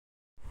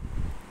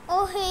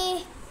Oh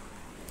hey.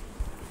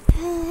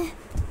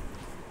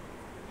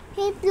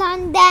 Hey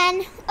Plant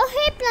Dan. Oh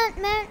hey Plant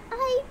Man.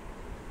 I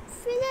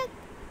feel like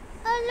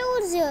a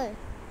loser.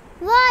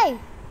 Why?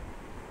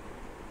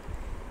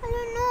 I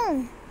don't know.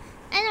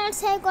 And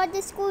also I got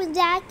the school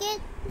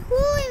jacket. Who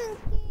even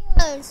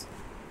cares?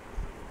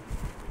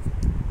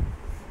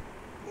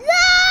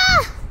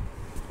 Ah!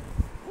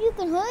 You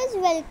can always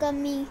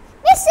welcome me.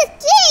 Mr.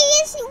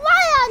 Cheese,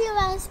 why are you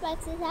wearing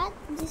specs like that?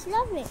 Just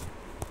love it.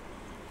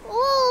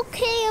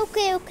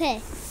 Okay.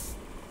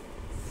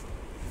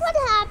 What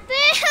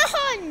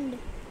happened?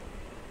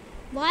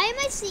 Why am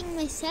I seeing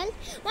myself?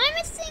 Why am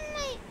I seeing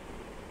my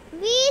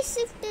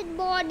V-shifted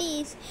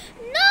bodies?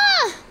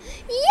 No!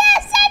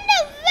 Yes, I'm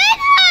the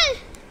winner!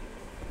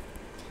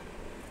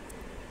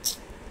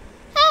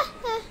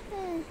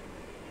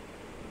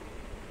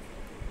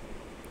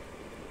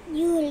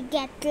 You'll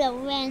get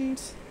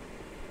revenge.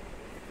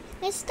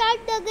 Let's start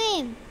the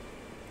game.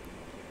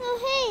 Oh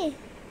hey.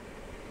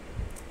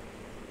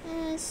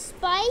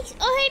 Spikes.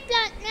 Oh hey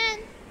Plant Man.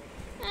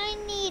 I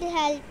need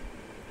help.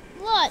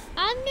 What?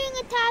 I'm doing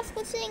a task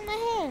of saying my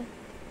hair.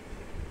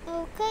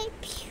 Okay.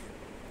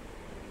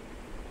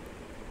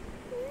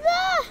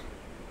 Ah!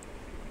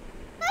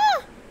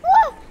 Ah!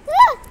 Ah!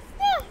 Ah!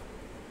 Ah!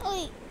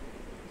 Oh,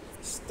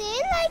 stay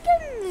like a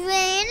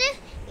rain,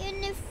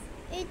 even if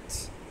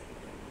it's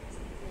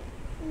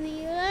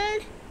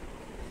weird.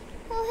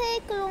 Oh hey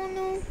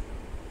Chrono.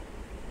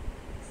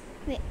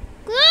 Wait,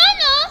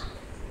 Chrono!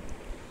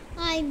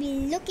 I've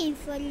been looking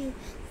for you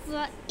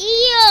for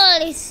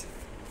years.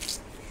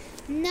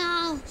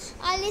 Now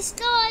I'll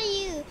destroy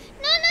you.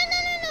 No.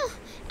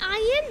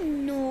 I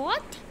am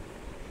not.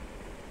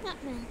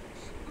 Batman.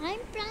 I'm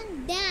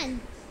Plant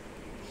Dan.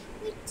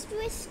 We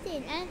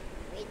twisted and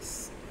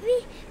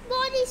we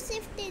body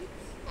shifted,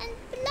 and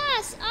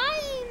plus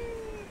I'm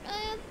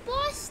a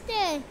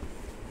imposter.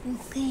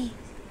 Okay.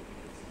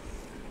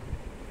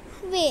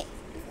 Wait.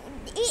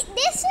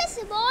 This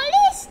is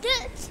body.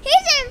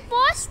 He's an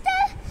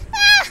imposter.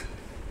 Ah,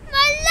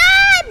 my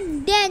lab.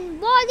 Then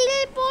body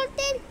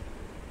reported.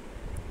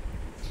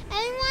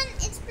 Everyone,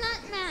 it's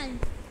Plant Man.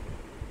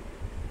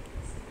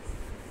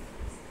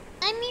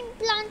 I mean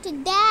Plant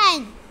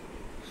Dan.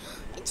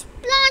 It's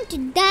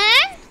Plant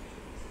Dan?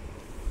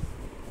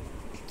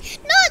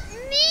 Not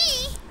me.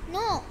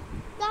 No.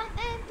 Plant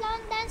and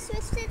Plant Dan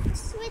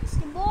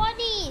switched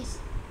bodies.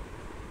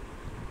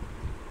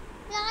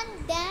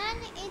 Plant Dan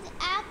is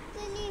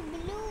actually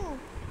blue,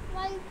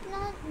 while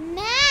Plant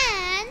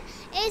Man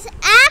is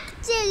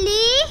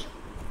actually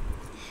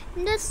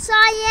the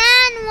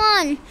cyan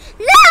one.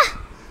 La!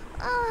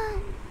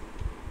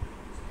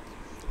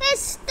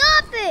 Let's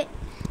stop it.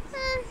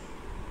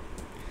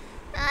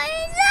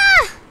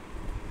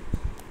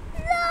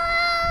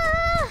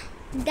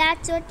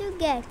 That's what you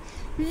get.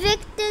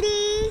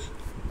 Victory.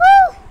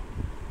 Woo!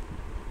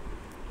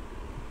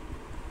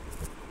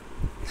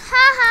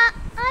 Haha,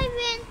 I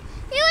win.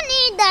 You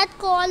need that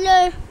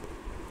collar.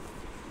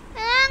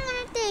 And I'm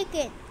gonna take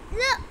it.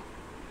 Look.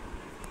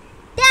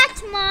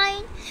 That's mine.